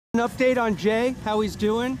An update on Jay, how he's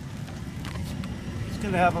doing? He's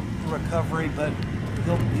going to have a recovery, but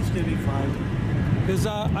he's going to be fine. Because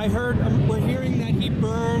I heard, we're hearing that he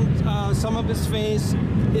burned some of his face.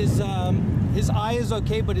 His eye is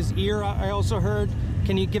okay, but his ear, I also heard.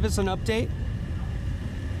 Can you give us an update?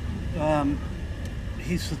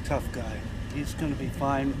 He's a tough guy. He's going to be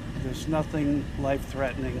fine. There's nothing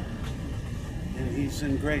life-threatening. And he's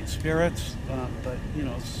in great spirits, but, you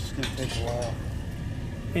know, it's going to take a while.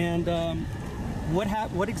 And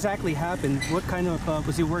what exactly happened? What kind of,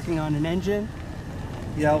 was he working on an engine?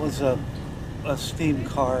 Yeah, it was a steam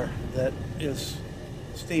car that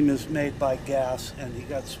steam is made by gas, and he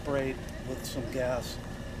got sprayed with some gas,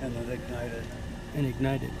 and it ignited. And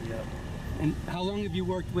ignited? Yep. And how long have you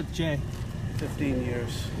worked with Jay? 15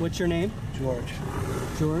 years. What's your name? George.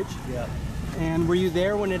 George? Yeah. And were you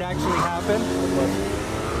there when it actually happened? I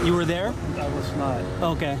wasn't. You were there? I was not.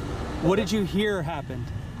 Okay. What did you hear happened?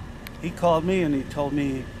 He called me and he told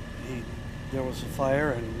me there was a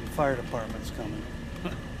fire and the fire department's coming.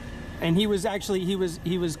 And he was actually he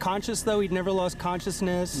was conscious though. He'd never lost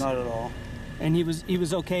consciousness. Not at all. And he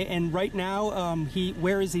was okay. And right now,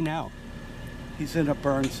 where is he now? He's in a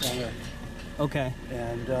burn center. Okay.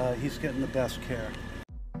 And he's getting the best care.